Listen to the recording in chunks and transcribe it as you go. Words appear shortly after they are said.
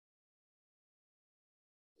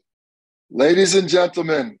Ladies and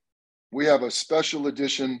gentlemen, we have a special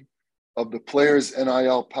edition of the Players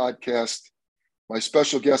NIL podcast. My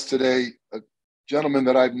special guest today, a gentleman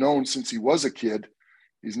that I've known since he was a kid.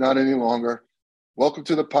 He's not any longer. Welcome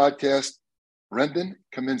to the podcast, Brendan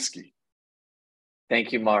Kaminsky.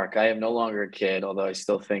 Thank you, Mark. I am no longer a kid, although I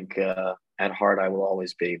still think at heart I will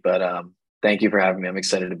always be. But thank you for having me. I'm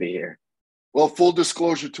excited to be here. Well, full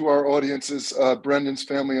disclosure to our audiences, Brendan's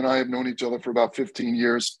family and I have known each other for about 15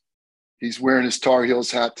 years. He's wearing his Tar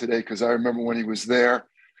Heels hat today because I remember when he was there,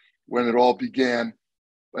 when it all began.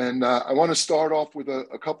 And I want to start off with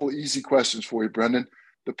a couple of easy questions for you, Brendan.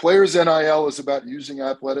 The Players NIL is about using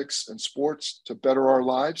athletics and sports to better our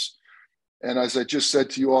lives. And as I just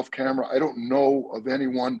said to you off camera, I don't know of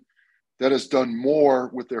anyone that has done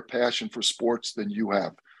more with their passion for sports than you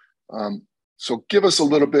have. So give us a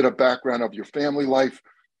little bit of background of your family life,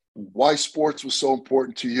 why sports was so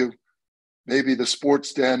important to you, maybe the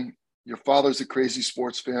sports den. Your father's a crazy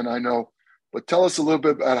sports fan, I know. But tell us a little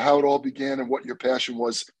bit about how it all began and what your passion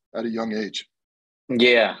was at a young age.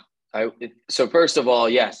 Yeah. So first of all,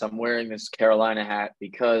 yes, I'm wearing this Carolina hat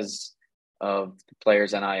because of the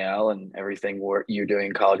Players NIL and everything you're doing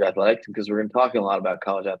in college athletics, because we're going to be talking a lot about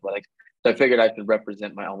college athletics. So I figured I should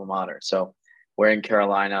represent my alma mater. So wearing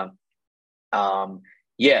Carolina.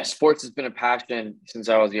 Sports has been a passion since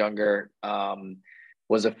I was younger.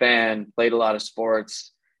 Was a fan, played a lot of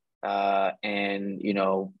sports. And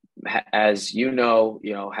as have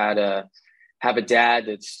a dad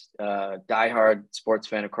that's a diehard sports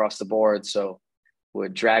fan across the board, so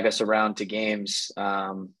would drag us around to games.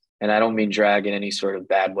 And I don't mean drag in any sort of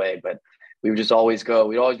bad way, but we would just always go.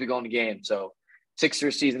 We'd always be going to games. So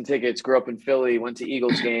Sixers season tickets. Grew up in Philly. Went to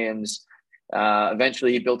Eagles games.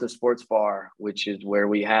 Eventually, he built a sports bar, which is where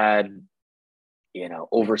we had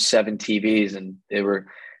over 7 TVs, and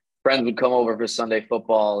friends would come over for Sunday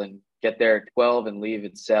football and get there at 12 and leave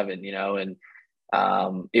at 7, and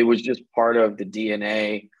it was just part of the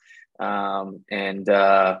DNA.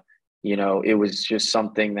 It was just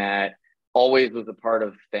something that always was a part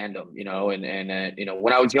of fandom,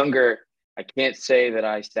 when I was younger, I can't say that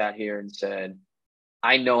I sat here and said,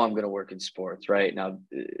 I know I'm going to work in sports right now.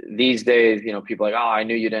 These days, people are like, oh, I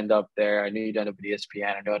knew you'd end up there. I knew you'd end up at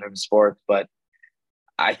ESPN. I know I'd end up in sports, but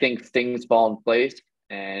I think things fall in place.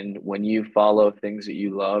 And when you follow things that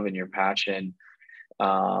you love and your passion,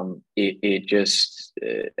 it just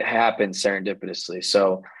happens serendipitously.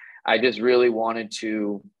 So I just really wanted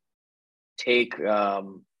to take,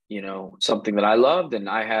 something that I loved. And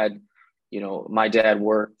I had, my dad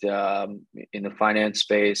worked in the finance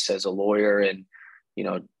space as a lawyer and,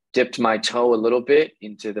 dipped my toe a little bit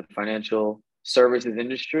into the financial services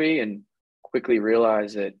industry and quickly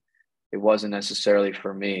realized that it wasn't necessarily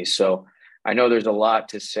for me. So I know there's a lot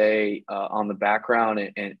to say on the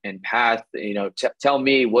background and path. Tell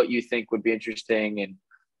me what you think would be interesting and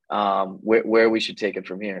where we should take it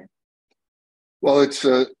from here. Well,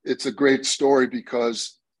 it's a great story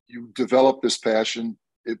because you developed this passion.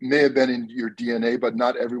 It may have been in your DNA, but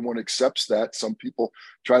not everyone accepts that. Some people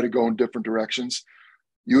try to go in different directions.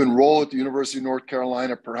 You enroll at the University of North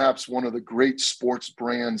Carolina, perhaps one of the great sports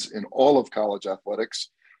brands in all of college athletics.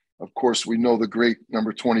 Of course, we know the great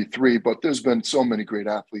number 23, but there's been so many great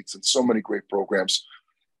athletes and so many great programs.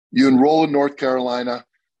 You enroll in North Carolina.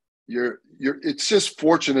 It's just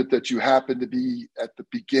fortunate that you happen to be at the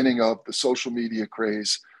beginning of the social media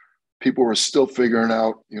craze. People were still figuring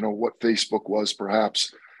out, what Facebook was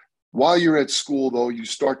perhaps. While you're at school, though, you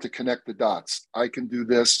start to connect the dots. I can do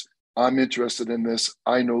this. I'm interested in this.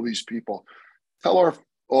 I know these people. Tell our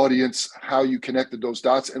audience how you connected those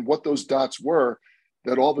dots and what those dots were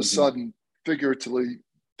that all of a sudden, figuratively,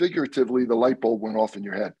 the light bulb went off in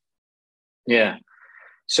your head. Yeah.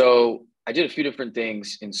 So I did a few different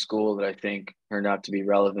things in school that I think turned out to be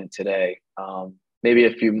relevant today.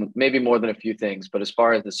 Maybe more than a few things, but as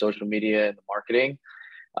far as the social media and the marketing,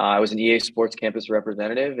 I was an EA Sports campus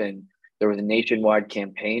representative, and there was a nationwide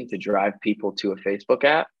campaign to drive people to a Facebook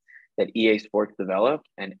app that EA Sports developed,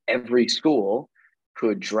 and every school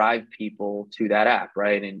could drive people to that app,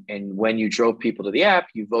 right? And when you drove people to the app,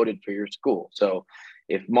 you voted for your school. So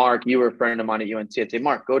if Mark, you were a friend of mine at UNC, I'd say,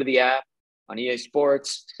 Mark, go to the app on EA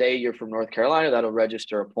Sports, say you're from North Carolina, that'll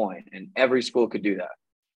register a point. And every school could do that.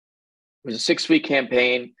 It was a 6-week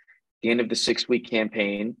campaign. At the end of the 6-week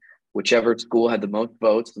campaign, whichever school had the most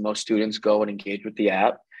votes, the most students go and engage with the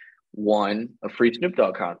app, won a free Snoop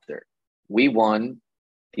Dogg concert. We won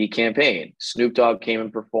the campaign. Snoop Dogg came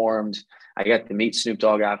and performed. I got to meet Snoop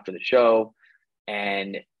Dogg after the show.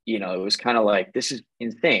 And, it was kind of like, this is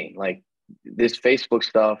insane. Like this Facebook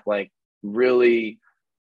stuff, like really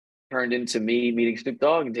turned into me meeting Snoop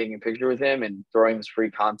Dogg and taking a picture with him and throwing this free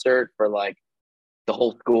concert for like the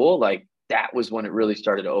whole school. Like that was when it really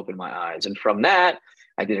started to open my eyes. And from that,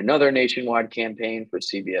 I did another nationwide campaign for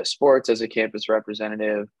CBS Sports as a campus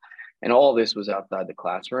representative. And all this was outside the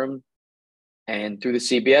classroom. And through the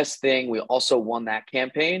CBS thing, we also won that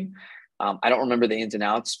campaign. I don't remember the ins and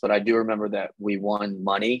outs, but I do remember that we won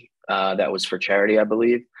money that was for charity, I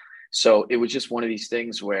believe. So it was just one of these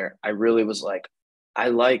things where I really was like, I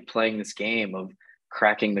like playing this game of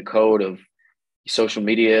cracking the code of social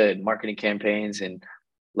media and marketing campaigns, and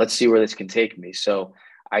let's see where this can take me. So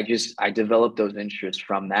I developed those interests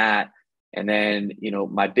from that. And then, you know,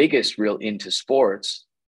 my biggest real into sports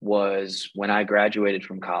was when I graduated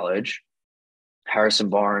from college. Harrison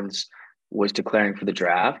Barnes was declaring for the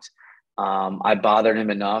draft. I bothered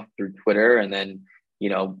him enough through Twitter, and then, you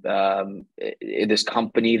know, this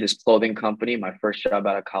company, this clothing company, my first job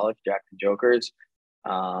out of college, Jackson Jokers,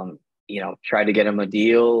 you know, tried to get him a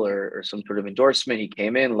deal or some sort of endorsement. He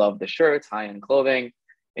came in, loved the shirts, high-end clothing,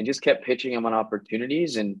 and just kept pitching him on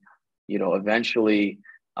opportunities. And, you know, eventually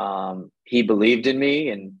he believed in me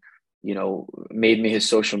and, you know, made me his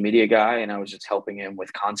social media guy. And I was just helping him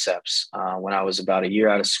with concepts when I was about a year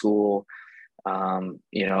out of school.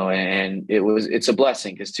 You know, and it's a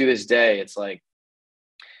blessing because to this day, it's like,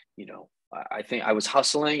 you know, I think I was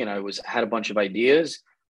hustling and had a bunch of ideas.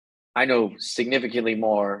 I know significantly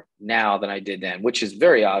more now than I did then, which is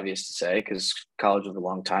very obvious to say because college was a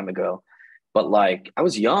long time ago. But like I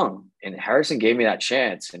was young and Harrison gave me that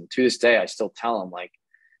chance. And to this day, I still tell him, like,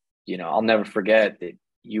 you know, I'll never forget that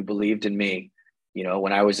you believed in me, you know,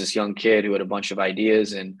 when I was this young kid who had a bunch of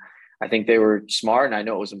ideas, and I think they were smart and I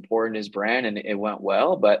know it was important in his brand and it went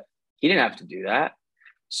well, but he didn't have to do that.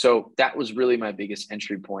 So that was really my biggest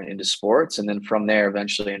entry point into sports. And then from there,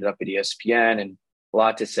 eventually ended up at ESPN, and a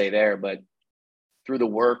lot to say there, but through the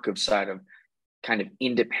work of side of kind of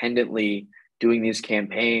independently doing these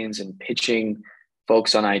campaigns and pitching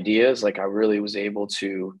folks on ideas, like I really was able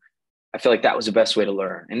to, I feel like that was the best way to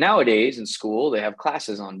learn. And nowadays in school, they have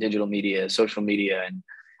classes on digital media, social media, and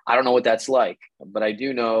I don't know what that's like, but I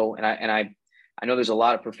do know, and I know there's a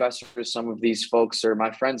lot of professors. Some of these folks are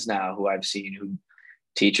my friends now who I've seen who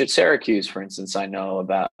teach at Syracuse, for instance. I know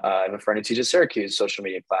about, I have a friend who teaches Syracuse social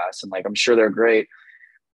media class, and like, I'm sure they're great.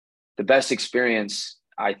 The best experience,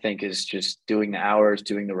 I think, is just doing the hours,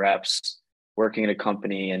 doing the reps, working at a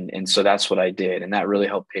company. And so that's what I did. And that really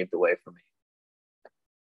helped pave the way for me.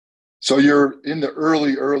 So you're in the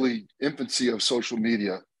early infancy of social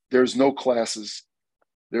media. There's no classes.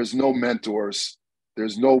 There's no mentors.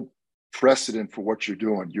 There's no precedent for what you're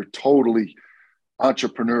doing. You're totally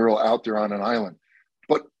entrepreneurial out there on an island.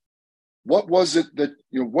 But what was it that,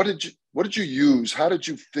 you know, what did you use? How did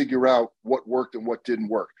you figure out what worked and what didn't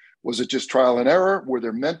work? Was it just trial and error? Were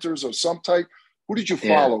there mentors of some type? Who did you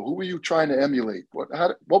follow? Yeah. Who were you trying to emulate?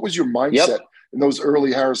 What was your mindset in those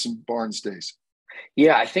early Harrison Barnes days?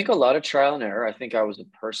 Yeah, I think a lot of trial and error. I think I was a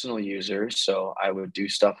personal user, so I would do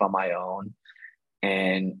stuff on my own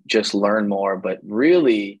and just learn more. But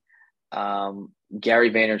really,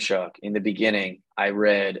 Gary Vaynerchuk, in the beginning, I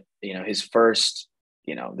read, you know, his first,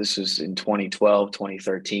 you know, this was in 2012,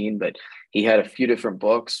 2013, but he had a few different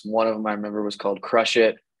books. One of them I remember was called Crush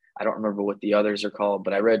It. I don't remember what the others are called,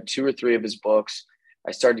 but I read 2 or 3 of his books.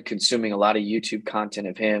 I started consuming a lot of YouTube content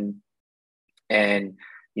of him. And,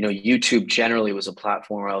 you know, YouTube generally was a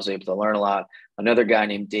platform where I was able to learn a lot. Another guy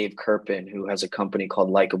named Dave Kerpen, who has a company called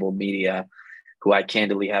Likeable Media, who I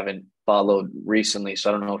candidly haven't followed recently. So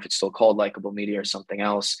I don't know if it's still called Likeable Media or something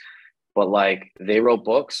else, but like they wrote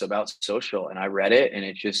books about social and I read it, and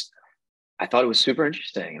it just, I thought it was super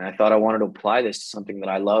interesting. And I thought I wanted to apply this to something that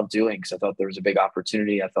I love doing because I thought there was a big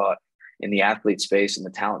opportunity. I thought in the athlete space and the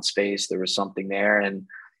talent space, there was something there.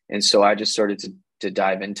 And so I just started to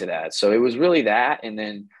dive into that. So it was really that. And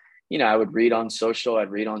then, you know, I would read on social, I'd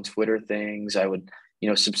read on Twitter things. I would, you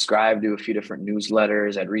know, subscribe to a few different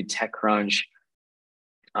newsletters. I'd read TechCrunch,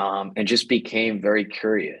 and just became very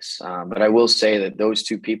curious. But I will say that those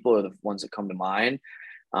 2 people are the ones that come to mind.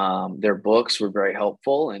 Their books were very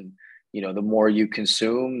helpful. And, you know, the more you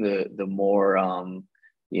consume, the more,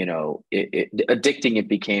 you know, addicting it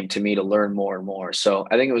became to me to learn more and more. So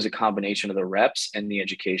I think it was a combination of the reps and the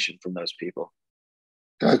education from those people.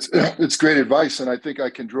 It's great advice. And I think I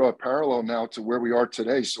can draw a parallel now to where we are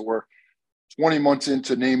today. So we're 20 months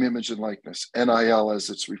into name, image, and likeness, NIL as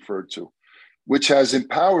it's referred to, which has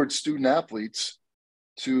empowered student athletes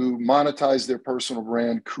to monetize their personal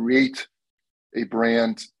brand, create a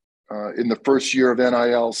brand. In the first year of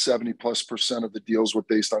NIL, 70+% of the deals were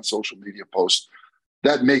based on social media posts.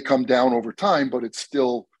 That may come down over time, but it's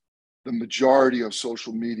still the majority of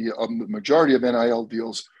social media, the majority of NIL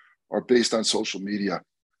deals are based on social media.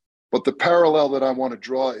 But the parallel that I want to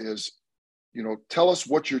draw is, tell us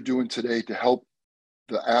what you're doing today to help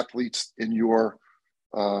the athletes in your,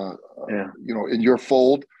 in your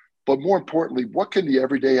fold. But more importantly, what can the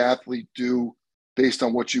everyday athlete do based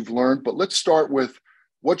on what you've learned? But let's start with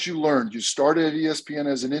what you learned. You started at ESPN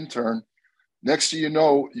as an intern. Next thing you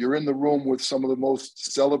know, you're in the room with some of the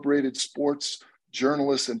most celebrated sports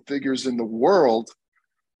journalists and figures in the world.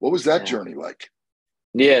 What was that journey like?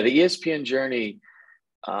 Yeah, the ESPN journey,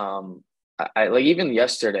 I like, even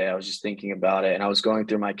yesterday, I was just thinking about it, and I was going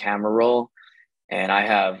through my camera roll, and I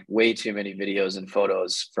have way too many videos and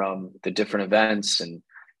photos from the different events and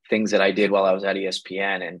things that I did while I was at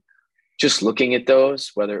ESPN. And just looking at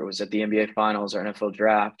those, whether it was at the NBA Finals or NFL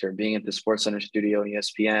Draft or being at the SportsCenter studio in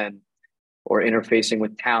ESPN or interfacing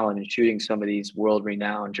with talent and shooting some of these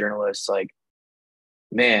world-renowned journalists, like,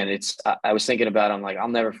 man, I was thinking about it, I'm like, I'll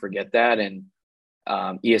never forget that. And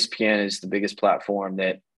ESPN is the biggest platform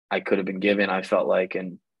that I could have been given, I felt like,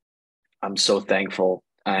 and I'm so thankful.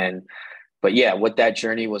 But yeah, what that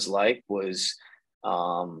journey was like was,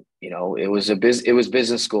 it was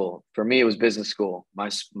business school for me. It was business school. My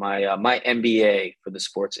MBA for the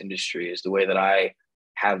sports industry is the way that I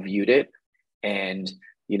have viewed it. And,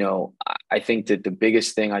 I think that the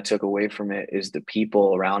biggest thing I took away from it is the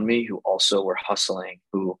people around me who also were hustling,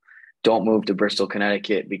 who don't move to Bristol,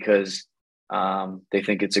 Connecticut because they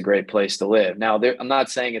think it's a great place to live. Now, I'm not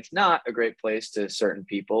saying it's not a great place to certain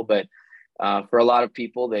people, but for a lot of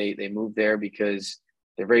people, they move there because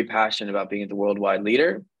they're very passionate about being the worldwide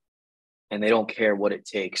leader, and they don't care what it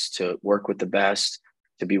takes to work with the best,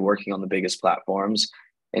 to be working on the biggest platforms.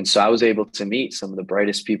 And so I was able to meet some of the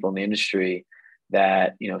brightest people in the industry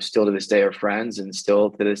that, still to this day are friends, and still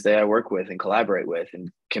to this day I work with and collaborate with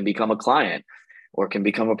and can become a client or can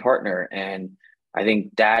become a partner. And I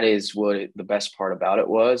think that is what the best part about it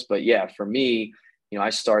was. But yeah, for me, I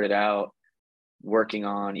started out working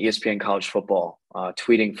on ESPN college football,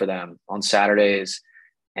 tweeting for them on Saturdays.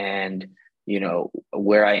 And,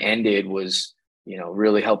 where I ended was,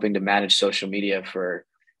 really helping to manage social media for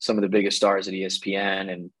some of the biggest stars at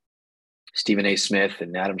ESPN, and Stephen A. Smith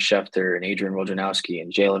and Adam Schefter and Adrian Wojnarowski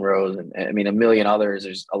and Jalen Rose. And I mean, a million others.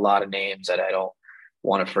 There's a lot of names that I don't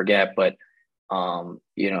want to forget, but I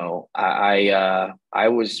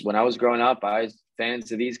was, when I was growing up, I was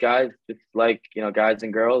fans of these guys, just like, guys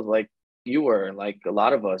and girls like you were, and like a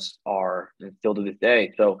lot of us are, and still to this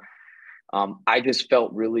day. So I just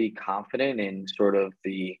felt really confident in sort of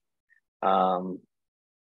the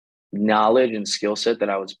knowledge and skill set that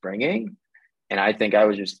I was bringing. And I think I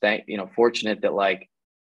was just fortunate that, like,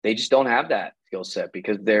 they just don't have that skill set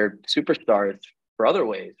because they're superstars for other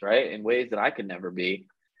ways, right? In ways that I could never be.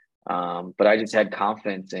 But I just had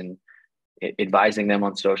confidence in advising them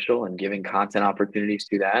on social and giving content opportunities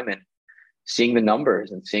to them and seeing the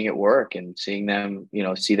numbers and seeing it work and seeing them,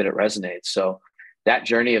 see that it resonates. So that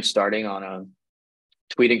journey of starting on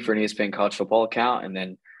tweeting for an ESPN college football account, and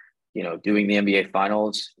then, doing the NBA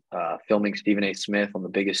Finals, filming Stephen A. Smith on the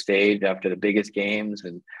biggest stage after the biggest games,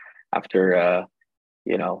 and after,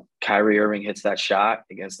 Kyrie Irving hits that shot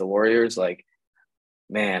against the Warriors, like,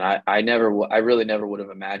 man, I really never would have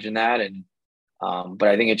imagined that. And, but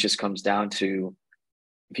I think it just comes down to,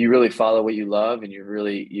 if you really follow what you love and you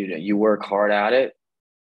really, you work hard at it,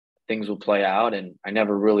 things will play out. And I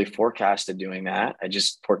never really forecasted doing that. I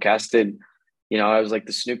just forecasted, I was like,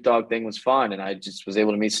 the Snoop Dogg thing was fun. And I just was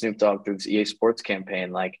able to meet Snoop Dogg through this EA Sports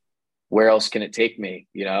campaign. Like, where else can it take me?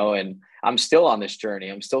 And I'm still on this journey.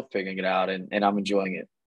 I'm still figuring it out, and I'm enjoying it.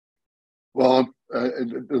 Well,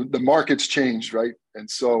 the market's changed, right? And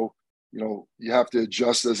so, you have to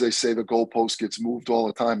adjust. As they say, the goalpost gets moved all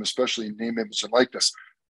the time, especially in name, image, and likeness.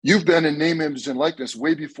 You've been in name, image, and likeness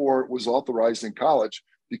way before it was authorized in college,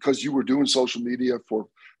 because you were doing social media for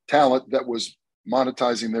talent that was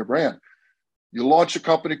monetizing their brand. You launched a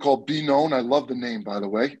company called Be Known. I love the name, by the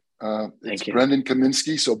way. It's Brendan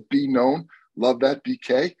Kaminsky, so Be Known. Love that,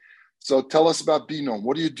 BK. So tell us about Be Known.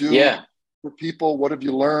 What do you do for people? What have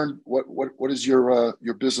you learned? What is your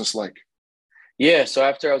business like? Yeah, so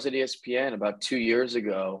after I was at ESPN about 2 years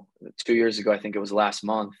ago, I think it was last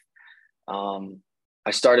month,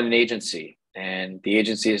 I started an agency, and the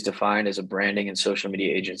agency is defined as a branding and social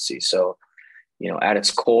media agency. So, at its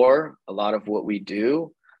core, a lot of what we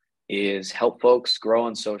do is help folks grow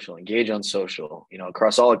on social, engage on social,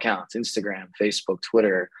 across all accounts: Instagram, Facebook,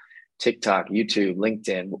 Twitter, TikTok, YouTube,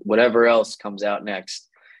 LinkedIn, whatever else comes out next.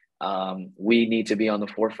 We need to be on the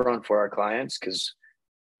forefront for our clients because,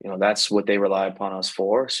 that's what they rely upon us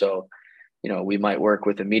for. So, we might work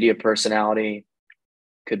with a media personality,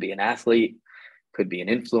 Could be an athlete, could be an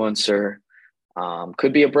influencer,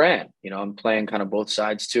 could be a brand. I'm playing kind of both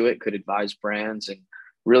sides to it. Could advise brands and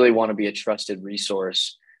really want to be a trusted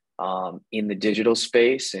resource in the digital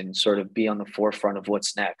space and sort of be on the forefront of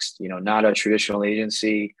what's next. Not a traditional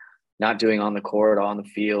agency, not doing on the court, on the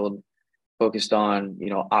field, focused on,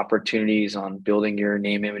 opportunities on building your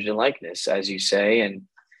name, image, and likeness, as you say. And,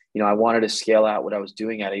 I wanted to scale out what I was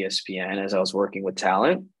doing at ESPN as I was working with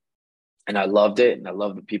talent. And I loved it. And I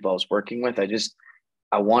loved the people I was working with.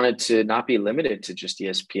 I wanted to not be limited to just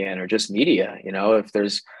ESPN or just media. If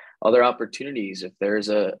there's other opportunities, if there's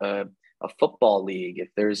a football league, if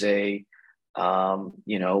there's a,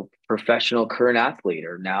 professional current athlete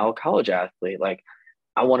or now college athlete, like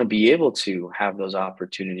I want to be able to have those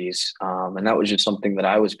opportunities. And that was just something that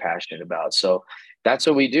I was passionate about. So that's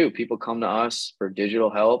what we do. People come to us for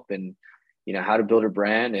digital help and, how to build a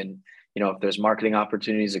brand. And, if there's marketing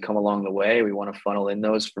opportunities that come along the way, we want to funnel in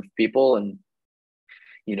those for people and,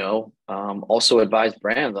 also advise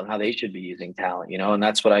brands on how they should be using talent, and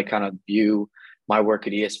that's what I kind of view my work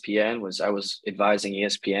at ESPN was. I was advising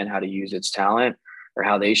ESPN how to use its talent or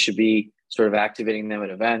how they should be sort of activating them at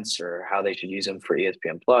events or how they should use them for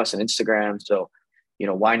ESPN Plus and Instagram. So,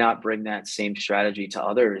 why not bring that same strategy to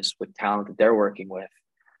others with talent that they're working with?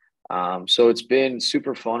 So it's been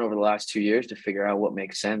super fun over the last 2 years to figure out what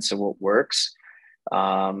makes sense and what works.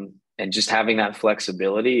 And just having that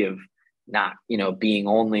flexibility of not, being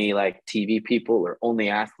only like TV people or only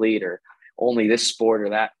athlete or only this sport or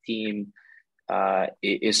that team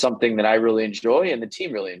is something that I really enjoy and the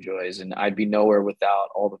team really enjoys. And I'd be nowhere without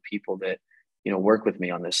all the people that, work with me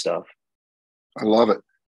on this stuff. I love it.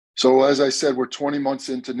 So as I said, we're 20 months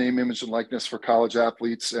into name, image, and likeness for college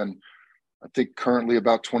athletes. And I think currently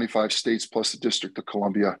about 25 states plus the District of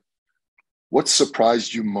Columbia. What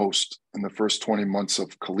surprised you most in the first 20 months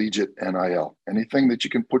of collegiate NIL? Anything that you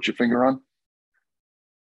can put your finger on?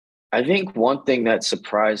 I think one thing that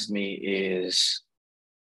surprised me is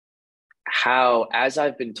how, as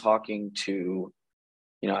I've been talking to,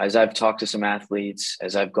 as I've talked to some athletes,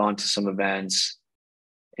 as I've gone to some events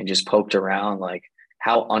and just poked around, like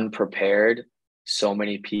how unprepared so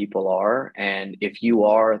many people are. And if you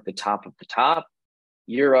are at the top of the top,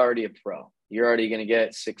 you're already a pro. You're already going to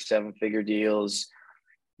get 6-7 figure deals.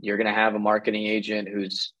 You're going to have a marketing agent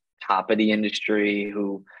who's top of the industry,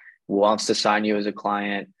 who wants to sign you as a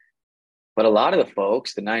client. But a lot of the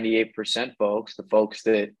folks, the 98% folks, the folks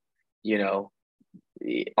that,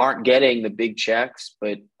 aren't getting the big checks,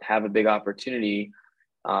 but have a big opportunity,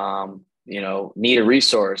 need a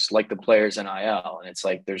resource like the Players NIL. And it's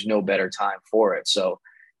like, there's no better time for it. So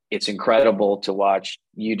it's incredible to watch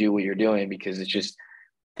you do what you're doing because it's just,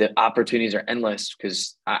 the opportunities are endless.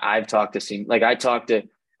 Because I've talked to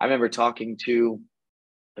I remember talking to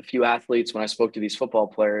a few athletes when I spoke to these football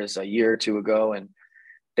players a year or two ago, and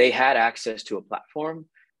they had access to a platform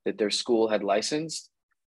that their school had licensed,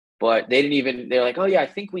 but they're like, oh yeah, I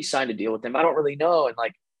think we signed a deal with them. I don't really know. And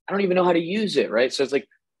like, I don't even know how to use it. Right. So it's like,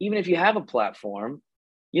 even if you have a platform,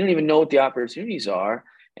 you don't even know what the opportunities are.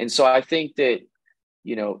 And so I think that,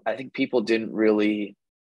 I think people didn't really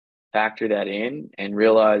factor that in and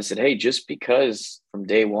realize that, hey, just because from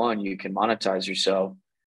day one you can monetize yourself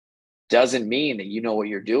doesn't mean that you know what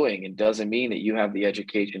you're doing and doesn't mean that you have the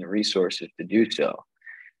education and resources to do so.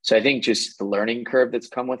 So I think just the learning curve that's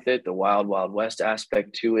come with it, the wild, wild west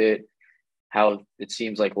aspect to it, how it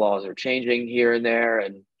seems like laws are changing here and there.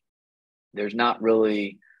 And there's not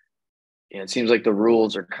really, it seems like the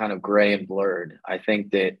rules are kind of gray and blurred. I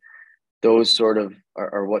think that those sort of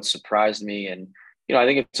are what surprised me. And, I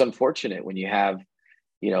think it's unfortunate when you have,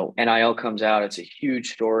 NIL comes out, it's a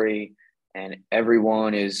huge story and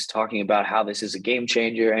everyone is talking about how this is a game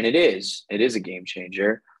changer. And it is a game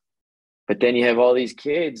changer. But then you have all these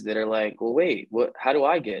kids that are like, well, wait, how do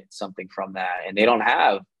I get something from that? And they don't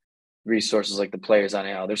have resources like the Players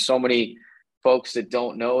NIL. There's so many folks that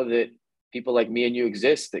don't know that people like me and you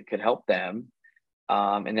exist that could help them.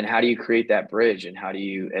 And then how do you create that bridge and how do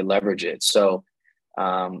you leverage it? So,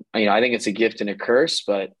 I think it's a gift and a curse,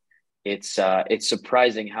 but it's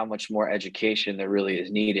surprising how much more education there really is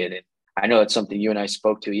needed. And I know it's something you and I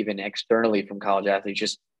spoke to even externally from college athletes,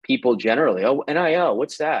 just people generally. Oh, NIL,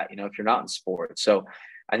 what's that? If you're not in sports. So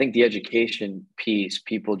I think the education piece,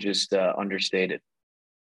 people just understated.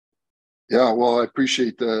 Yeah, well, I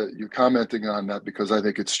appreciate you commenting on that because I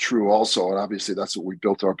think it's true also. And obviously that's what we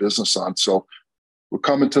built our business on. So we're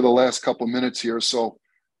coming to the last couple of minutes here. So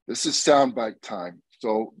this is soundbite time.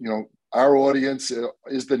 So, our audience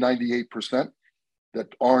is the 98% that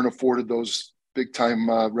aren't afforded those big time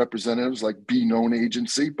representatives like Be Known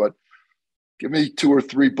Agency. But Give me 2 or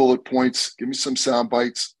 3 bullet points. Give me some sound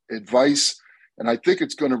bites, advice. And I think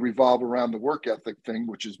it's going to revolve around the work ethic thing,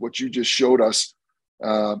 which is what you just showed us.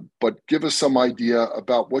 But give us some idea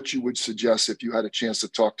about what you would suggest if you had a chance to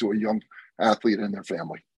talk to a young athlete and their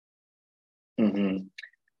family. Mm-hmm.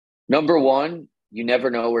 Number one, you never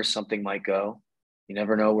know where something might go. You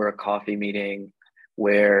never know where a coffee meeting,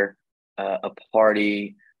 where a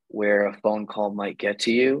party, where a phone call might get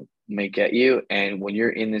you. And when you're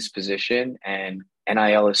in this position and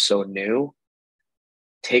NIL is so new,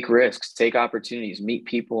 take risks, take opportunities, meet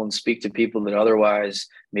people and speak to people that otherwise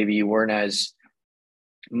maybe you weren't as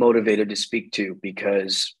motivated to speak to,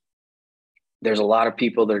 because there's a lot of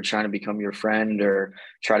people that are trying to become your friend or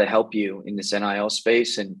try to help you in this NIL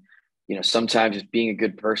space. And, sometimes just being a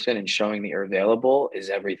good person and showing that you're available is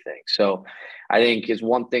everything. So I think it's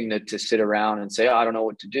one thing to sit around and say, oh, I don't know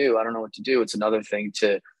what to do. I don't know what to do. It's another thing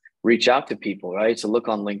to reach out to people, right? To look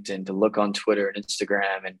on LinkedIn, to look on Twitter and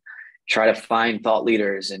Instagram and try to find thought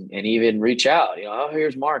leaders and even reach out, oh,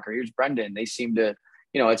 here's Mark or here's Brendan. They seem to,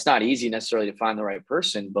 it's not easy necessarily to find the right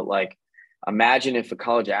person, but like, imagine if a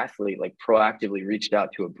college athlete like proactively reached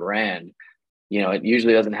out to a brand, it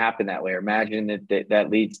usually doesn't happen that way. Or imagine that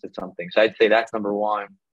leads to something. So I'd say that's number one.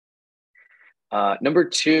 Number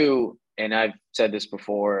two, and I've said this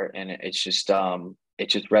before, and it just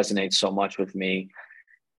resonates so much with me.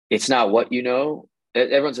 It's not what you know.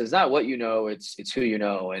 Everyone says it's not what you know, it's who you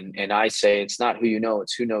know. And I say it's not who you know,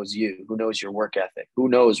 it's who knows you, who knows your work ethic, who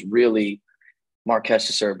knows really Mark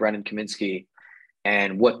Hesteser, Brendan Kaminsky,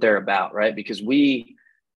 and what they're about, right? Because we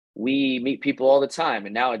meet people all the time.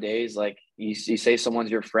 And nowadays, like you say someone's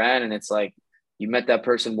your friend and it's like you met that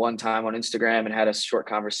person one time on Instagram and had a short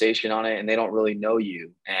conversation on it and they don't really know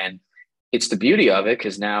you. And it's the beauty of it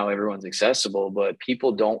because now everyone's accessible, but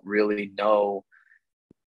people don't really know.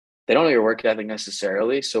 They don't know your work ethic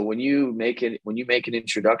necessarily. So when you make an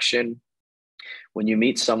introduction, when you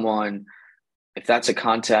meet someone, if that's a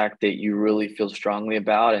contact that you really feel strongly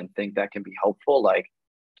about and think that can be helpful, like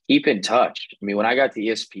keep in touch. I mean, when I got to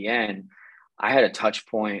ESPN, I had a touch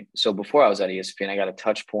point. So before I was at ESPN, I got a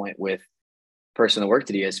touch point with a person that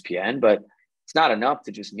worked at ESPN, but it's not enough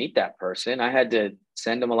to just meet that person. I had to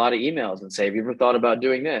send them a lot of emails and say, have you ever thought about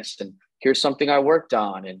doing this? And here's something I worked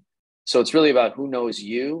on. And so it's really about who knows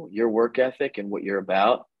you, your work ethic and what you're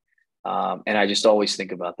about. And I just always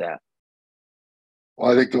think about that.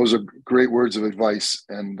 Well, I think those are great words of advice,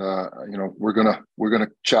 and we're gonna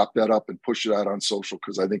chop that up and push it out on social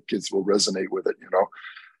because I think kids will resonate with it.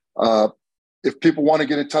 If people want to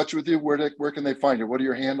get in touch with you, where can they find you? What are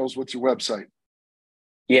your handles? What's your website?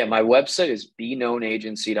 Yeah, my website is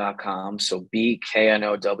beknownagency.com. So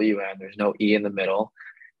BKNOWN. There's no E in the middle.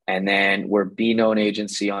 And then we're Be Known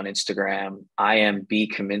Agency on Instagram. I am B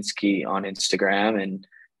Kaminsky on Instagram, and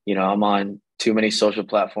I'm on too many social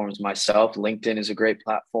platforms myself. LinkedIn is a great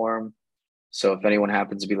platform. So if anyone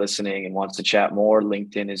happens to be listening and wants to chat more,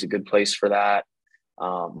 LinkedIn is a good place for that.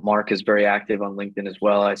 Mark is very active on LinkedIn as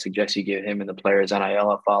well. I suggest you give him and the players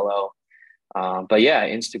NIL a follow. But yeah,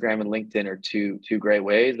 Instagram and LinkedIn are two great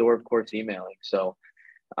ways, or of course emailing. So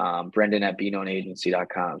Brendan at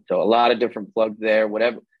beknownagency.com. So a lot of different plugs there,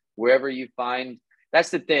 wherever you find. That's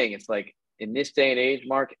the thing. It's like in this day and age,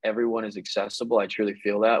 Mark, everyone is accessible. I truly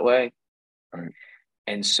feel that way. Right.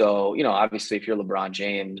 And so, obviously if you're LeBron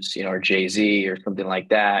James, or Jay-Z or something like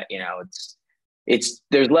that, it's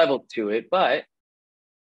there's level to it, but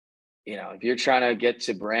if you're trying to get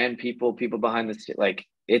to brand people behind the scene, like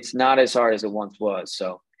it's not as hard as it once was.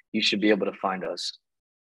 So you should be able to find us.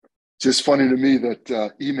 Just funny to me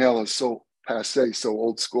that email is so passe, so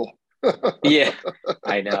old school. Yeah,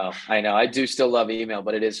 I know. I do still love email,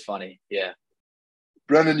 but it is funny. Yeah.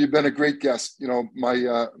 Brendan, you've been a great guest.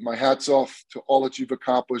 My hat's off to all that you've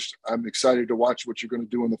accomplished. I'm excited to watch what you're going to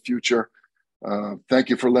do in the future. Thank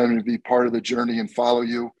you for letting me be part of the journey and follow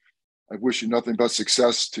you. I wish you nothing but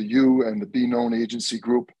success to you and the Be Known Agency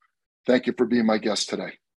Group. Thank you for being my guest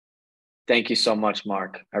today. Thank you so much,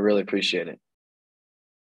 Mark. I really appreciate it.